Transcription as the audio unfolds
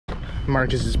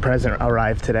Marcus's present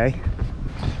arrived today.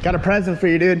 Got a present for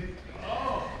you, dude.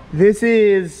 This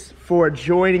is for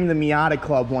joining the Miata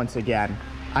club once again.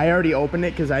 I already opened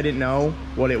it because I didn't know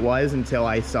what it was until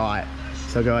I saw it.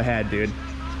 So go ahead, dude.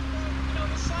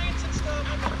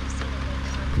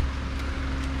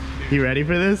 You ready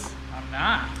for this? I'm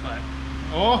not, but...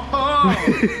 Oh!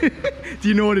 Do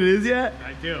you know what it is yet?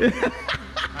 I do.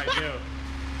 I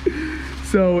do.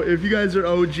 So if you guys are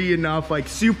OG enough, like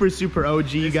super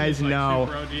OG, you guys know.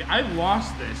 Super OG. I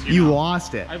lost this. You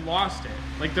lost it. I lost it.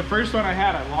 Like the first one I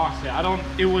had, I lost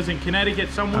it. It was in Connecticut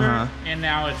somewhere, and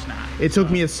now it's not. It took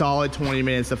me a solid 20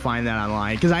 minutes to find that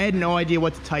online because I had no idea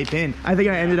what to type in. I think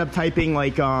I ended up typing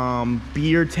like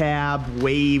beer tab,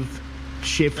 wave,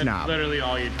 shift knob. That's literally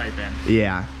all you type in.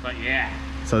 Yeah. But yeah.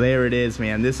 So there it is,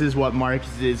 man. This is what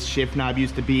Marcus's shift knob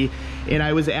used to be. And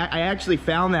I actually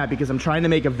found that because I'm trying to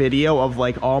make a video of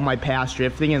like all my past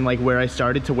drifting and like where I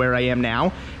started to where I am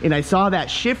now. And I saw that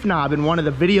shift knob in one of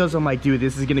the videos. I'm like, dude,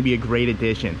 this is gonna be a great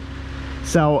addition.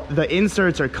 So the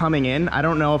inserts are coming in. I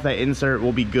don't know if that insert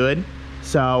will be good.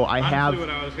 So Honestly, what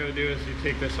I was gonna do is you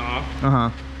take this off.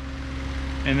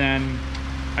 And then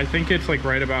I think it's like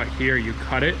right about here, you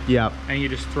cut it. Yep. And you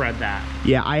just thread that.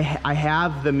 Yeah, I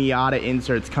have the Miata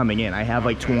inserts coming in. I have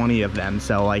like 20 of them.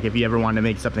 So like if you ever want to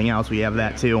make something else, we have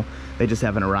that too. They just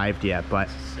haven't arrived yet, but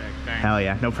sick, thanks. Hell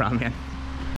yeah, no problem, man.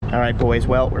 All right, boys,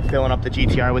 well, we're filling up the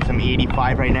GTR with some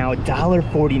 85 right now,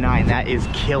 $1.49, that is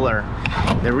killer.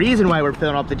 The reason why we're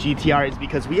filling up the GTR is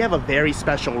because we have a very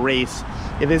special race.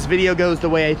 If this video goes the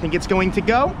way I think it's going to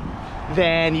go,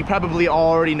 then you probably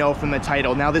already know from the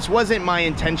title. Now, this wasn't my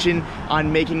intention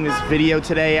on making this video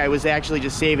today. I was actually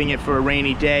just saving it for a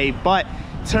rainy day, but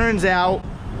turns out,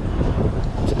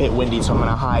 it's a bit windy, so I'm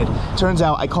gonna hide. Turns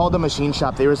out I called the machine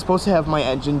shop. They were supposed to have my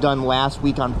engine done last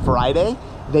week on Friday.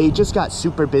 They just got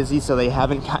super busy, so they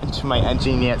haven't gotten to my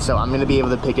engine yet, so I'm gonna be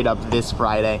able to pick it up this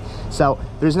Friday. So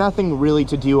there's nothing really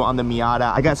to do on the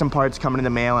Miata. I got some parts coming in the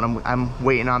mail, and I'm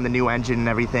waiting on the new engine and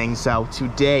everything. So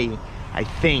today, I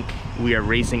think we are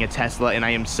racing a Tesla, and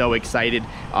I am so excited.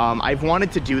 I've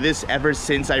wanted to do this ever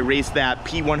since I raced that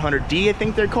P100D, I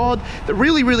think they're called, the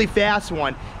really fast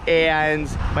one. And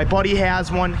my buddy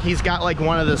has one. He's got like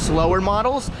one of the slower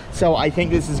models, so I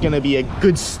think this is gonna be a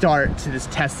good start to this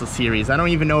Tesla series. I don't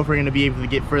even know if we're gonna be able to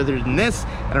get further than this.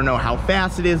 I don't know how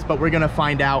fast it is, but we're gonna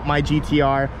find out. My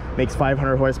GTR makes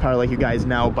 500 horsepower like you guys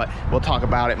know, but we'll talk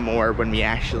about it more when we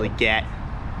actually get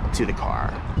to the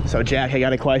car. So Jack, I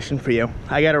got a question for you.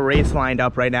 I got a race lined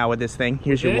up right now with this thing.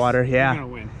 Here's your water. Yeah. You're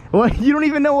gonna win. What? You don't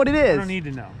even know what it is? I don't need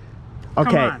to know.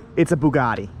 Okay, it's a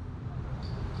Bugatti.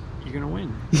 You're gonna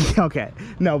win. Okay,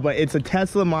 no, but it's a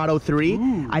Tesla Model 3.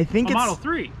 Ooh, I think it's Model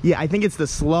 3. Yeah, I think it's the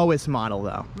slowest model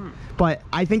though. But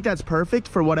I think that's perfect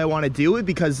for what I want to do,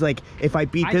 because like if I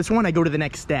beat this one, I go to the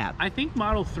next step. I think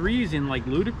Model 3s in like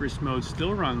ludicrous mode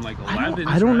still run like 11.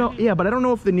 I don't know. Yeah, but I don't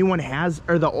know if the new one has,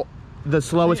 or the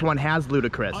slowest one has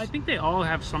ludicrous. I think they all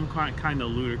have some kind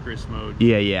of ludicrous mode.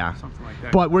 Yeah. Something like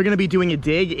that. But we're gonna be doing a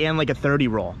dig and like a 30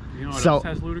 roll. You know what else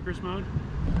has ludicrous mode?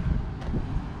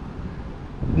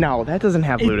 No, that doesn't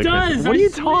have ludicrous. Does, what are you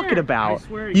talking about?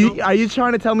 Are you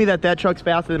trying to tell me that truck's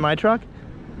faster than my truck?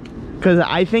 Because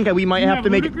I think we might have to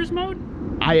make ludicrous mode.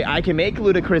 I can make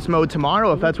ludicrous mode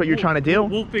tomorrow if that's what you're trying to do.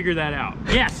 We'll figure that out.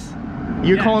 Yes.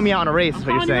 You're calling me out on a race, is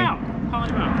what you're saying. I'm calling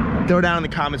you out. Throw down in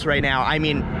the comments right now. I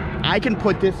mean, I can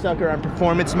put this sucker on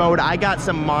performance mode. I got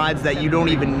some mods that you don't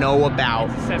even know about.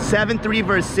 7.3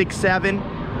 versus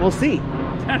 6.7. We'll see.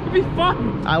 That'd be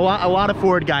fun. A lot of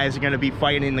Ford guys are going to be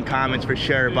fighting in the comments for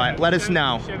sure, but let us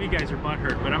know. Chevy guys are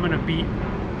butthurt, but I'm going to beat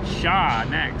Shaw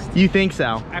next. You think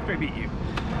so? After I beat you.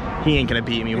 He ain't going to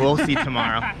beat me. We'll see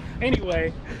tomorrow.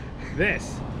 Anyway,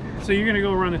 so you're going to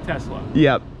go run the Tesla?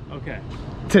 Yep. Okay.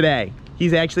 Today.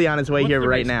 He's actually on his way here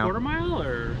right now. Quarter mile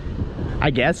or? I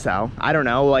guess so. I don't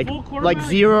know. Like mile?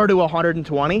 0 to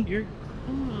 120. You're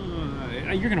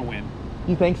gonna win.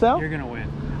 You think so? You're gonna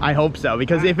win. I hope so,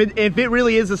 because if it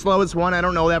really is the slowest one, I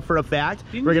don't know that for a fact.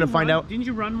 We're gonna find out. Didn't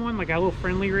you run one, like a little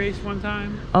friendly race one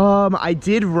time? I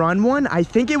did run one. I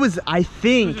think it was a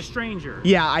stranger.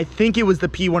 Yeah, I think it was the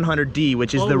P100D,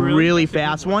 which is the really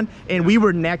fast one. And we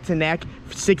were neck to neck,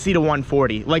 60 to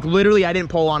 140. Like literally, I didn't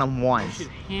pull on him once. You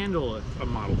should handle a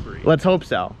Model 3. Let's hope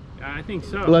so. I think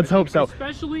so. Let's hope so.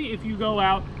 Especially if you go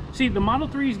out. See, the Model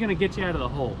 3 is going to get you out of the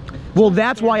hole. Well,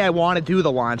 that's why I want to do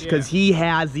the launch, because he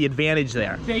has the advantage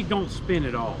there. They don't spin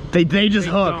at all. They just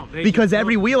hook, because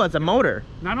every wheel has a motor.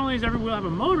 Not only does every wheel have a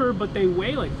motor, but they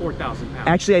weigh like 4,000 pounds.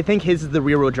 Actually, I think his is the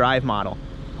rear-wheel drive model.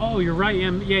 Oh, you're right.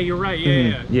 Yeah, you're right.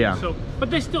 Yeah. So,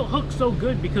 but they still hook so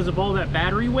good because of all that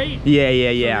battery weight. Yeah.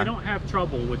 So they don't have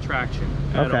trouble with traction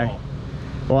at all.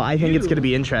 Well, I think it's gonna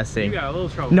be interesting. You got a little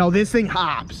trouble. No, this thing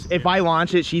hops. If I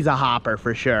launch it, she's a hopper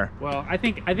for sure. Well, I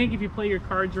think if you play your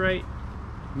cards right,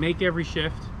 make every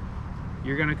shift,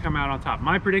 you're gonna come out on top.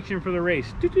 My prediction for the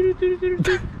race: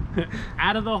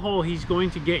 out of the hole, he's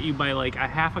going to get you by like a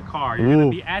half a car. You're gonna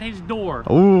be at his door.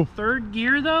 Ooh. Third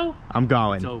gear though, I'm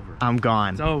going. It's over. I'm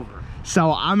gone. It's over.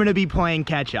 So I'm gonna be playing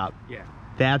catch up. Yeah.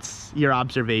 That's your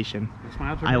observation. That's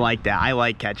my observation. I like that. I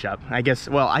like ketchup. I guess,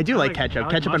 well, I do like ketchup.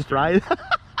 Ketchup and mustard.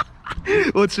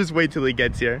 fries. Let's just wait till he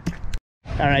gets here.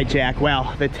 All right, Jack.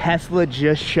 Well, the Tesla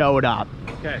just showed up.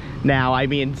 Okay. Now, I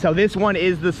mean, so this one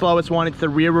is the slowest one. It's the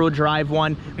rear-wheel drive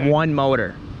one, one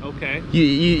motor. Okay.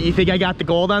 You think I got the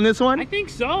gold on this one? I think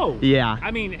so. Yeah. I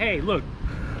mean, hey, look,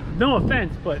 no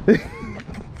offense, but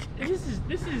this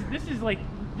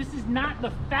is not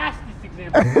the fastest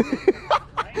example.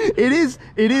 Right?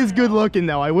 It is good looking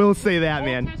though. I will say that, All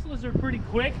man. Teslas are pretty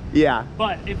quick. Yeah.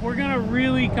 But if we're gonna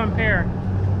really compare,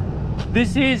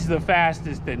 this is the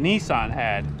fastest that Nissan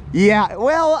had. Yeah.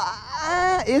 Well,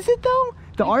 is it though?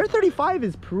 The R35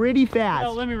 is pretty fast.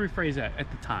 Well, let me rephrase that. At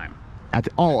the time.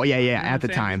 Oh yeah, You know at the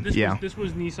what I'm time, saying? yeah. This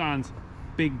was Nissan's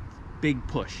big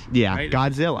push. Yeah, right?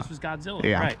 Godzilla. This was Godzilla,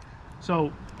 Yeah. right?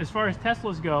 So as far as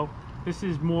Teslas go, this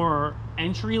is more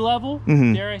entry level,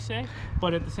 dare I say?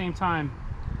 But at the same time,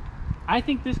 I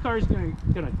think this car is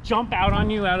gonna jump out on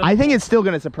you. I think it's still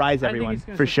gonna surprise everyone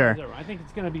for sure. I think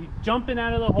it's gonna be jumping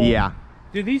out of the hole. Yeah.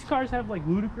 Do these cars have like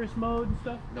ludicrous mode and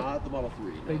stuff? Not the Model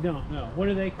 3. They don't. No. What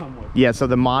do they come with? Yeah, so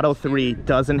the Model 3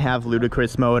 doesn't have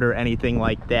ludicrous mode or anything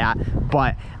like that.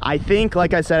 But I think,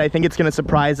 like I said, I think it's gonna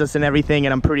surprise us and everything,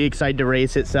 and I'm pretty excited to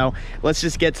race it. So let's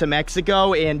just get to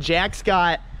Mexico. And Jack's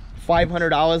got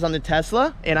 $500 on the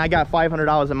Tesla, and I got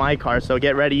 $500 in my car. So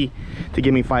get ready to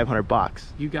give me 500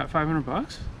 bucks. You got 500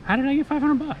 bucks? How did I get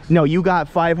 500 bucks? No, you got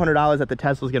 $500 that the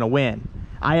Tesla's gonna win.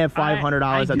 I have $500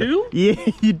 I at do? the...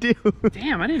 Yeah, you do.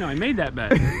 Damn, I didn't know I made that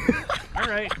bet. All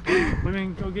right, let me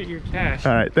go get your cash.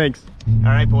 All right, thanks.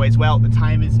 All right, boys. Well, the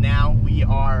time is now. We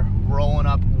are rolling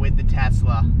up with the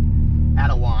Tesla at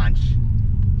a launch.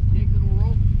 Egg that will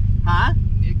roll? Huh?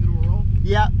 Egg that will roll?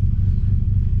 Yeah.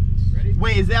 Ready?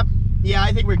 Wait, is that... Yeah,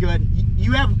 I think we're good.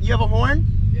 You have a horn?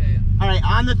 Yeah, yeah. All right,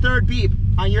 on the third beep.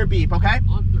 On your beep, okay?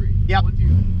 On 3. Yep. 1,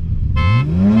 2.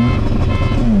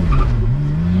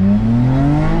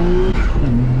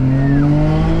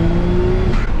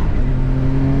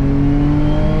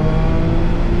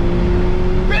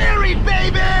 Barry,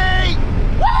 baby!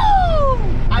 Woo!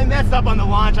 I messed up on the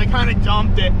launch. I kind of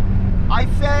dumped it. I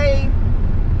say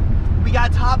we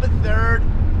got top of third.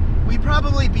 We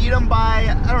probably beat them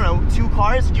by, I don't know, 2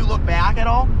 cars. Did you look back at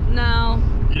all? No.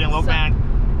 You didn't look back?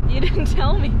 You didn't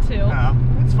tell me to. No,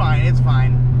 it's fine, it's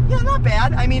fine. Yeah, not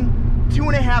bad. I mean,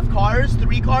 2.5 cars,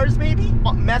 3 cars maybe.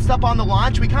 Messed up on the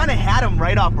launch. We kind of had them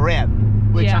right off rip,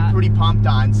 which Yeah. I'm pretty pumped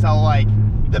on. So like,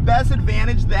 the best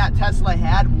advantage that Tesla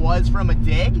had was from a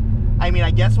dig. I mean,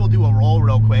 I guess we'll do a roll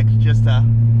real quick just to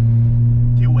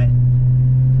do it.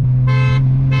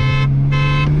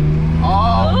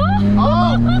 Oh,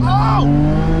 oh, oh!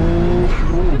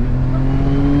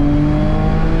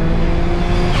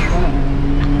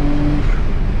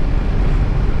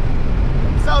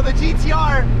 So the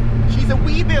GTR, she's a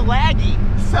wee bit laggy.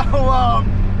 So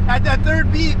at that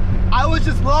third beat, I was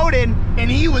just loading and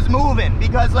he was moving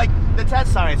because like the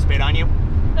Tesla, sorry I spit on you.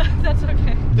 That's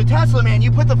okay. The Tesla, man,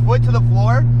 you put the foot to the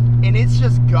floor and it's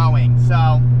just going. So,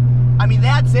 I mean,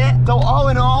 that's it. So all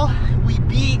in all, we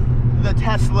beat the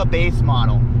Tesla base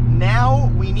model.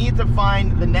 Now we need to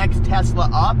find the next Tesla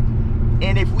up.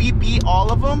 And if we beat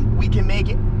all of them, we can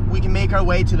make our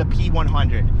way to the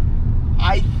P100.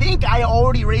 I think I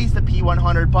already raised the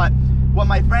P100, but what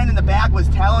my friend in the back was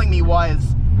telling me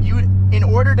was in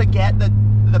order to get the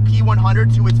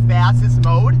P100 to its fastest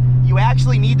mode, you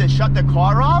actually need to shut the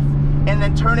car off and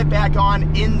then turn it back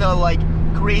on in the like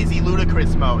crazy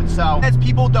ludicrous mode. So as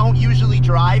people don't usually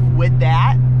drive with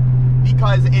that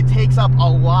because it takes up a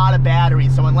lot of battery.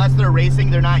 So unless they're racing,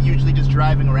 they're not usually just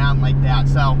driving around like that.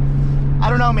 So I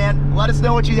don't know, man. Let us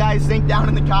know what you guys think down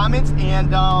in the comments.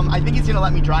 And I think he's gonna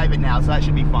let me drive it now, so that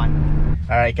should be fun.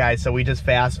 All right, guys, so we just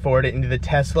fast forwarded into the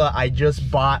Tesla. I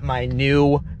just bought my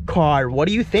new car. What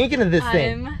are you thinking of this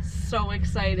thing? I'm so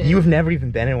excited. You've never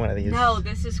even been in one of these. No,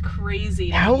 this is crazy.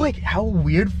 How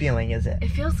weird feeling is it? It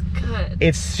feels good.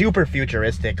 It's super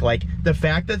futuristic. Like the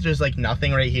fact that there's like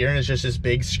nothing right here and it's just this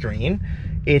big screen.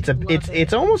 It's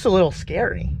almost a little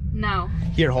scary. No.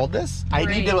 Here, hold this. I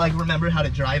need to like remember how to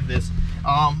drive this.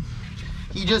 I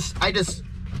just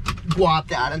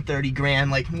guapped out on 30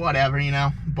 grand, like whatever, you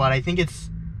know. But I think it's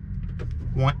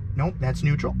one. Nope, that's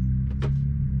neutral.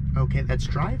 Okay, that's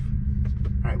drive.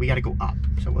 All right, we gotta go up.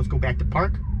 So let's go back to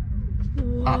park.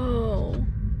 Whoa.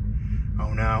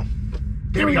 Oh no.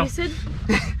 There we Oh, go. you said...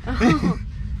 Oh.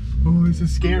 Oh, this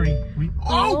is scary.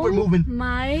 We're moving.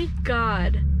 My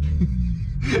God.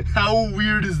 How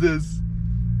weird is this?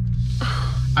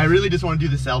 I really just want to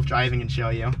do the self-driving and show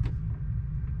you. All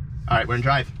right, we're in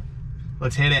drive.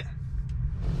 Let's hit it.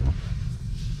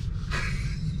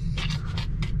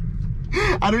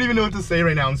 I don't even know what to say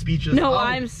right now. I'm speechless. No, Oh.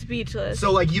 I'm speechless.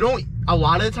 So like a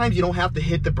lot of the times you don't have to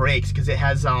hit the brakes because it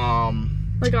has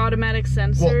like automatic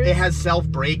sensors? well, it has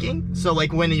self-braking. So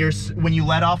like when you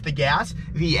let off the gas,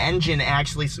 the engine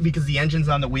actually, because the engine's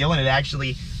on the wheel, and it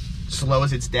actually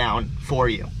slows it down for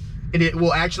you. And it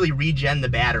will actually regen the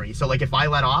battery. So like if I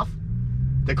let off,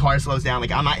 the car slows down.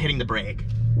 Like I'm not hitting the brake.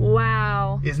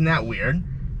 Wow. Isn't that weird?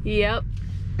 Yep.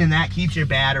 And that keeps your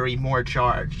battery more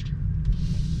charged.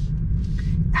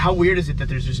 How weird is it that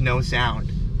there's just no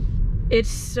sound? It's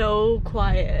so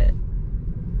quiet.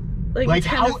 Like it's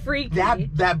kind of freaky.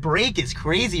 That brake is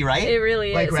crazy, right? It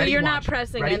really like, is. So ready? you're not Watch.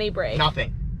 pressing Ready? any brake.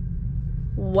 Nothing.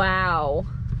 Wow.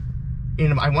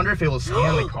 And I wonder if it will stay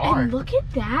in the car. And look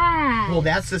at that. Well,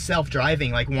 that's the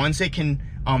self-driving. Like once it can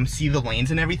see the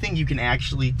lanes and everything, you can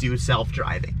actually do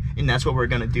self-driving. And that's what we're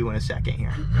gonna do in a second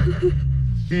here.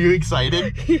 Are you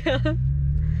excited? Yeah.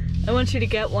 I want you to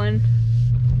get one.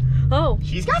 Oh.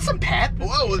 She's got some pep.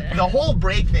 Whoa, the whole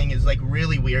brake thing is like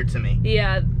really weird to me.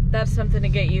 Yeah, that's something to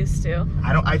get used to.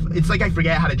 It's like I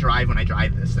forget how to drive when I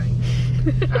drive this thing.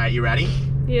 All right, you ready?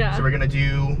 Yeah. So we're gonna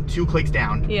do 2 clicks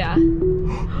down. Yeah.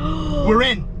 We're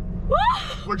in.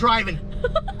 We're driving.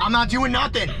 I'm not doing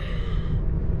nothing.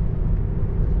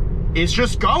 It's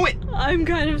just going. I'm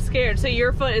kind of scared. So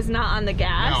your foot is not on the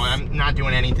gas? No, I'm not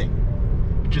doing anything.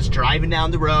 Just driving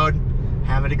down the road,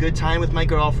 having a good time with my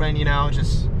girlfriend, you know,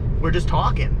 we're just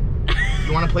talking.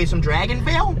 You want to play some Dragon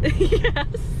Veil?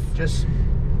 Yes.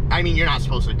 I mean, you're not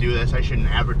supposed to do this. I shouldn't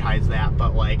advertise that,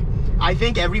 but like, I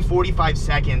think every 45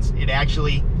 seconds,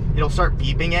 it'll start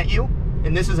beeping at you.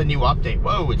 And this is a new update.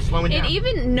 Whoa, it's slowing down. It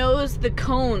even knows the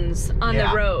cones on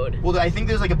the road. Well, I think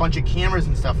there's like a bunch of cameras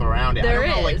and stuff around it. I don't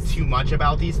know like too much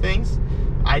about these things.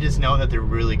 I just know that they're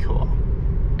really cool.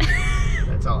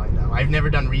 That's all I know. I've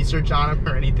never done research on them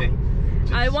or anything.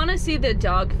 I want to see the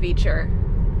dog feature.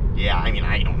 Yeah, I mean,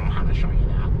 I don't know how to show you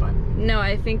that, but... No,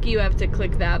 I think you have to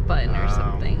click that button or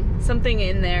something. Something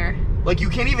in there. Like, you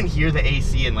can't even hear the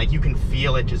AC, and like, you can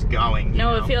feel it just going.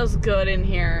 No, you know? it feels good in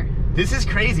here. This is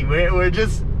crazy. We're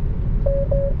just...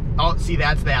 Oh, see,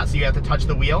 that's that. So you have to touch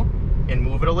the wheel and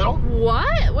move it a little.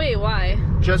 What? Wait, why?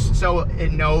 Just so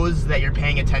it knows that you're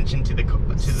paying attention to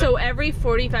the... So every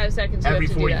 45 seconds you every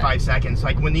have to 45 do that. seconds.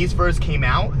 Like, when these first came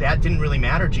out, that didn't really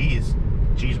matter. Jeez,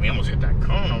 we almost hit that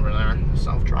cone over there.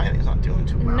 Self-driving is not doing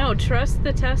too well. No, trust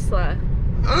the Tesla.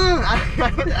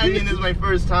 I mean, this is my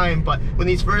first time, but when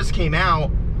these first came out,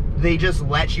 they just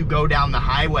let you go down the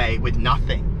highway with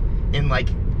nothing. And like,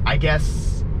 I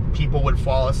guess people would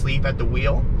fall asleep at the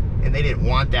wheel, and they didn't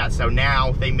want that. So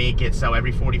now they make it so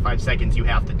every 45 seconds you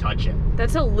have to touch it.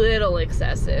 That's a little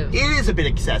excessive. It is a bit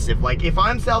excessive. Like, if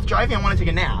I'm self-driving, I want to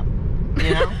take a nap.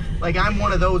 You know? Like, I'm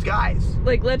one of those guys.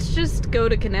 Like, let's just go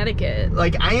to Connecticut.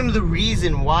 Like, I am the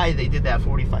reason why they did that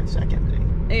 45-second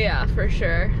thing. Yeah, for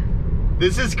sure.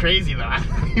 This is crazy, though. I'm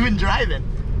not even driving.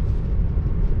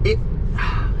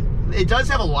 It does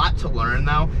have a lot to learn,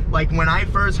 though. Like, when I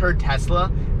first heard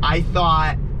Tesla, I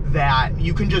thought that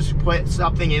you can just put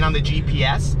something in on the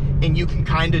GPS and you can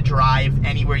kind of drive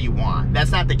anywhere you want.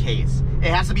 That's not the case.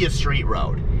 It has to be a straight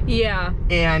road. Yeah.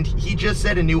 And he just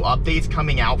said a new update's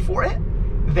coming out for it,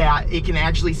 that it can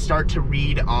actually start to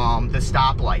read the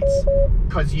stoplights.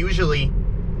 Because usually,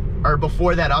 or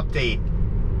before that update,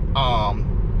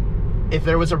 if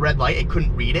there was a red light, it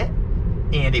couldn't read it,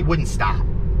 and it wouldn't stop.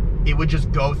 It would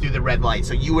just go through the red light.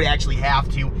 So you would actually have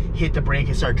to hit the brake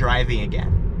and start driving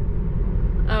again.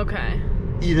 Okay.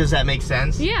 Does that make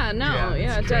sense? Yeah, no,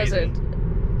 yeah, it crazy. doesn't.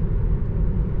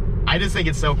 I just think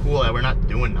it's so cool that we're not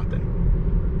doing nothing.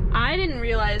 I didn't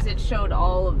realize it showed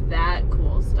all of that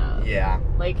cool stuff. Yeah.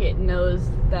 Like, it knows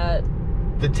that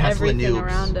The Tesla everything noobs.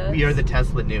 around us. We are the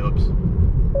Tesla noobs.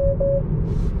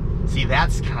 See,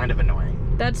 that's kind of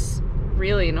annoying. That's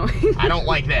really annoying. I don't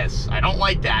like this. I don't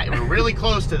like that. We're really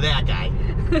close to that guy.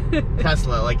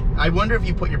 Tesla, like, I wonder if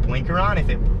you put your blinker on, if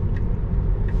it...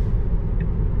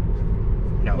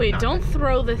 No. Wait, don't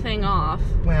throw the thing off.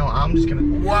 Well, I'm just gonna...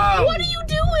 Whoa! What are you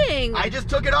doing? I just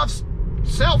took it off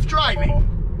self-driving.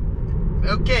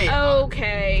 Okay.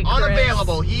 Okay, Chris.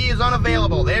 Unavailable. He is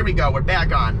unavailable. There we go. We're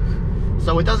back on.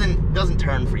 So it doesn't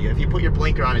turn for you. If you put your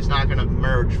blinker on, it's not gonna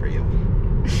merge for you.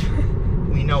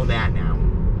 We know that now.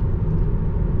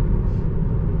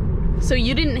 So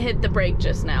you didn't hit the brake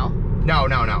just now? No.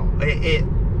 It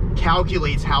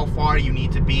calculates how far you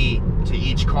need to be to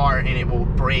each car, and it will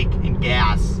brake and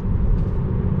gas.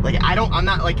 Like, I'm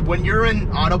not, like, when you're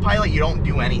in autopilot, you don't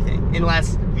do anything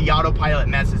unless the autopilot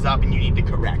messes up and you need to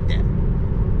correct it.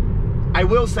 I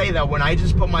will say though, when I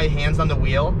just put my hands on the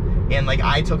wheel and like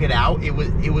I took it out, it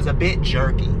was a bit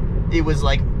jerky. It was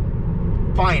like,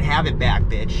 fine, have it back,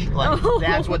 bitch. Like,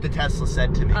 that's what the Tesla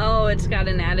said to me. Oh, it's got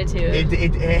an attitude.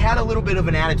 It had a little bit of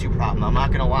an attitude problem, I'm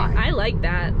not gonna lie. I like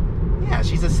that. Yeah,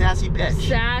 she's a sassy bitch.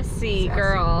 Sassy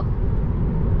girl.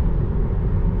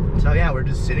 So yeah, we're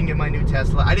just sitting in my new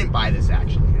Tesla. I didn't buy this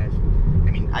actually.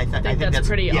 I think that's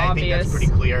pretty obvious. I think that's pretty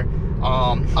clear.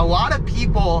 A lot of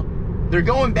people, they're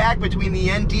going back between the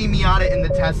ND Miata and the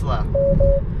Tesla.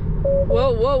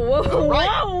 Whoa, Right.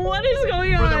 whoa, what is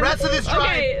going on? For the rest of this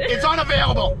drive, it's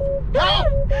unavailable. Help!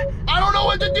 I don't know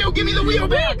what to do. Give me the wheel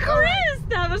back. Wait, Chris,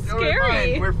 that was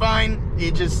scary. We're fine.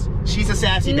 She's a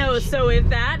sassy No, bitch. so if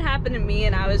that happened to me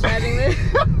and I was driving this,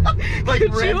 like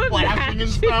could red you flashing and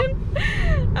stuff.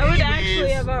 imagine? I would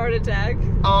actually have a heart attack.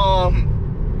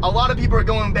 A lot of people are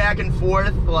going back and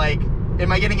forth, like,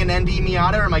 am I getting an ND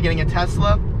Miata or am I getting a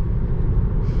Tesla?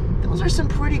 Those are some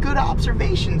pretty good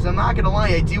observations, I'm not gonna lie.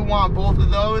 I do want both of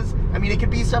those. I mean, it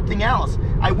could be something else.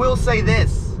 I will say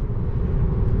this.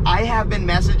 I have been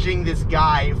messaging this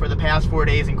guy for the past 4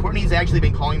 days, and Courtney's actually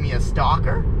been calling me a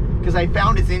stalker, because I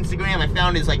found his Instagram, I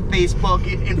found his like Facebook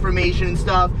information and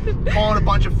stuff, calling a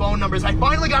bunch of phone numbers. I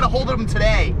finally got a hold of him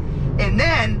today, and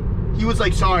then he was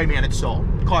like, sorry man, it's sold.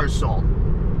 Car's sold.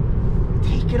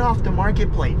 Take it off the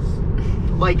marketplace.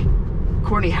 Like,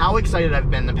 Courtney, how excited I've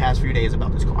been the past few days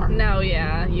about this car. No,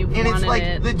 yeah, you've wanted And it's like,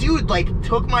 it. the dude like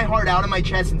took my heart out of my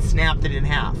chest and snapped it in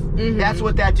half. That's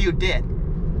what that dude did.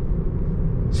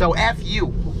 So F you.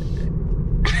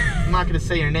 I'm not gonna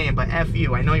say your name, but F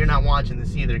you. I know you're not watching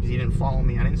this either because you didn't follow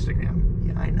me on Instagram.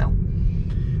 Yeah, I know.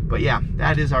 But yeah,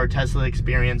 that is our Tesla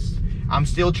experience. I'm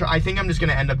still I think I'm just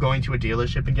gonna end up going to a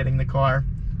dealership and getting the car.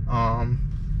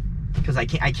 Because I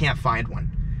can't find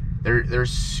one. They're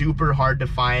super hard to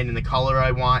find in the color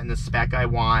I want and the spec I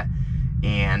want,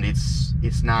 and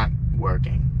it's not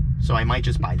working. So I might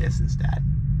just buy this instead,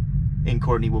 and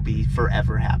Courtney will be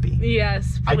forever happy.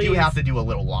 Yes, please. I do have to do a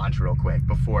little launch real quick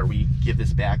before we give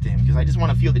this back to him, because I just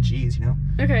want to feel the cheese, you know?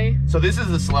 Okay. So this is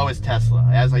the slowest Tesla,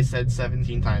 as I said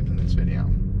 17 times in this video.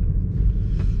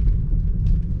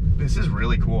 This is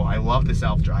really cool. I love the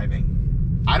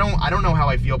self-driving. I don't know how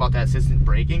I feel about that assistant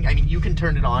braking. I mean, you can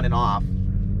turn it on and off,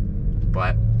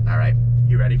 but all right,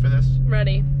 you ready for this?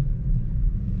 Ready.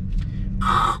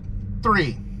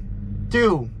 3,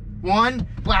 2, 1,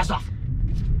 blast off.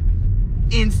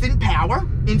 Instant power,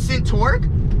 instant torque.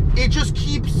 It just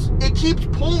keeps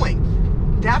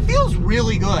pulling. That feels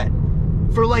really good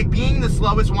for like being the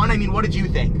slowest one. I mean, what did you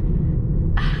think?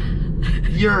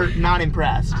 You're not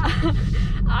impressed.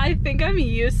 I think I'm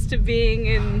used to being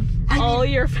in all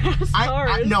your fast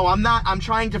cars. No, I'm not. I'm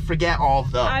trying to forget all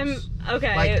of those.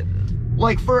 Okay.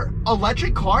 Like for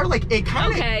electric car, like it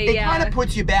kind of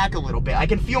puts you back a little bit. I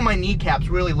can feel my kneecaps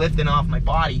really lifting off my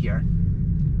body here.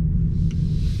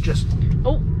 Just.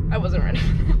 Oh, I wasn't ready.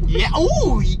 Yeah.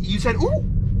 Oh, you said ooh.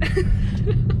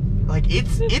 Like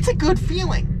it's a good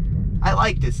feeling. I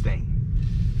like this thing.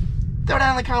 Throw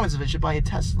down in the comments if I should buy a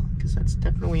Tesla, because that's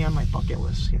definitely on my bucket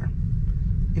list here.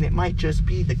 And it might just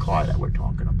be the car that we're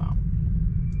talking about.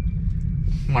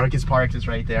 Marcus Parks is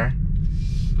right there.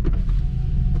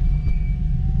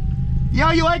 Yo,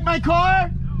 you like my car?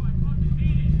 No, I fucking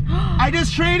hate it. I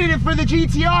just traded it for the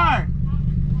GTR.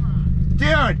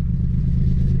 Dude.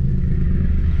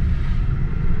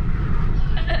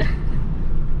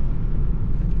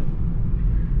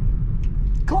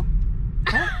 Cool.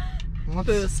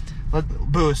 Boost.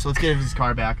 Boost. Let's get his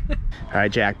car back. All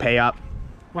right, Jack, pay up.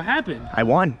 What happened? I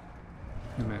won.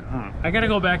 I gotta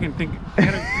go back and think.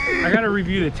 I gotta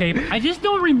review the tape. I just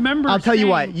don't remember. I'll tell you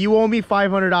what. You owe me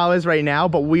 $500 right now,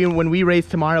 but when we race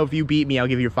tomorrow, if you beat me, I'll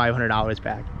give you your $500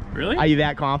 back. Really? Are you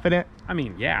that confident? I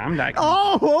mean, yeah, I'm that.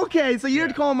 Oh, okay. So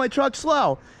you're calling my truck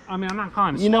slow. I mean, I'm not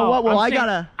calling it You know slow. what?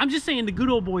 Well, I'm just saying the good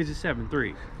old boys is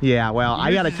 7.3. Yeah. Well,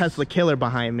 I got a is- Tesla killer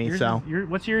behind me, so.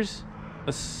 What's yours?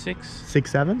 A 6?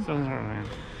 6.7?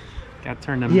 Got to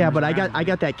turn them. Yeah, but I around.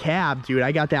 got that cab, dude.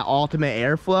 I got that ultimate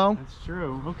airflow, That's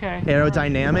true. Okay.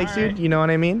 aerodynamics, All right. dude. You know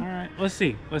what I mean? All right. Let's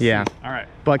see. Yeah. See. All right.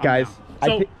 But I'm guys,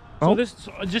 down. oh.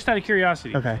 So just out of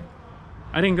curiosity. Okay.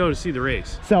 I didn't go to see the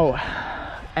race. So,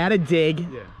 at a dig,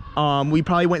 we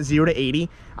probably went 0 to 80.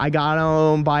 I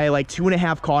got by like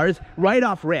 2.5 cars right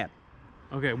off rip.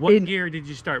 Okay. What gear did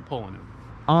you start pulling him?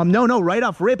 No, right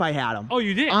off rip I had him. Oh,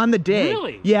 you did? On the dig.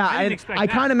 Really? Yeah, I didn't expect I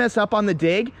that. kind of messed up on the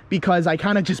dig because I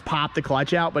kind of just popped the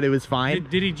clutch out, but it was fine.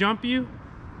 Did he jump you?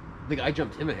 I think I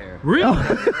jumped him a hair. Really?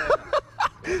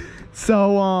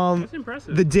 So, That's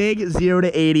impressive. the dig 0 to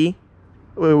 80,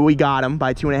 we got him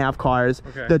by 2.5 cars.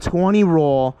 Okay. The 20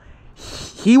 roll,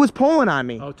 he was pulling on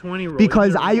me. Oh, 20 roll.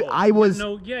 Because You didn't roll. I was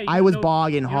No, yeah, you I don't was know-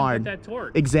 bogging you don't hard. get that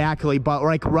torque. Exactly, but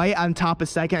like right on top of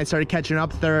second, I started catching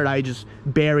up. Third, I just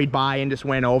buried by and just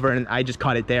went over, and I just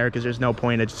cut it there because there's no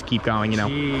point to just keep going, you know.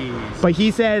 Jeez. But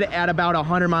he said at about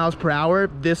 100 miles per hour,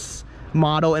 this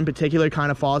model in particular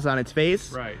kind of falls on its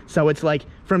face. Right. So it's like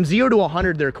from 0 to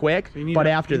 100, they're quick, So you need but that-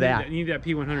 after that, you need that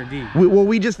P100D.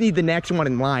 we just need the next one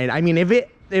in line. I mean, if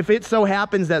it so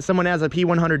happens that someone has a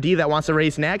P100D that wants to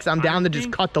race next, I'm down to just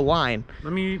think- cut the line.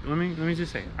 Let me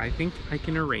just say, I think I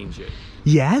can arrange it.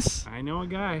 Yes? I know a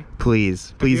guy.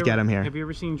 Please Have you get ever- him here. Have you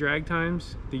ever seen Drag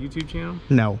Times, the YouTube channel?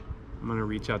 No. I'm gonna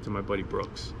reach out to my buddy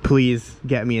Brooks. Please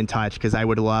get me in touch because I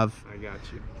would love. I got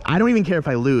you. I don't even care if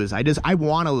I lose. I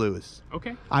want to lose.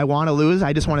 Okay. I want to lose.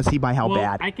 I just want to see by how Well,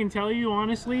 bad. I can tell you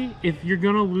honestly, if you're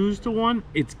gonna lose to one,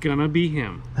 it's gonna be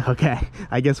him. Okay,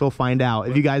 I guess we'll find out.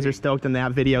 If you guys are stoked on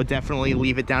that video, definitely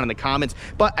leave it down in the comments.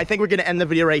 But I think we're gonna end the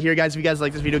video right here, guys. If you guys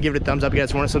like this video, give it a thumbs up. If you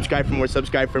guys want to subscribe for more,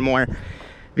 subscribe for more.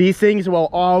 These things will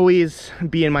always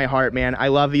be in my heart, man. I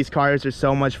love these cars. They're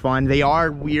so much fun. They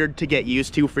are weird to get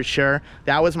used to for sure.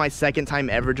 That was my second time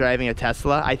ever driving a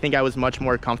Tesla. I think I was much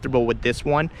more comfortable with this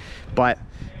one, but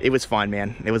it was fun,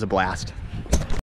 man. It was a blast.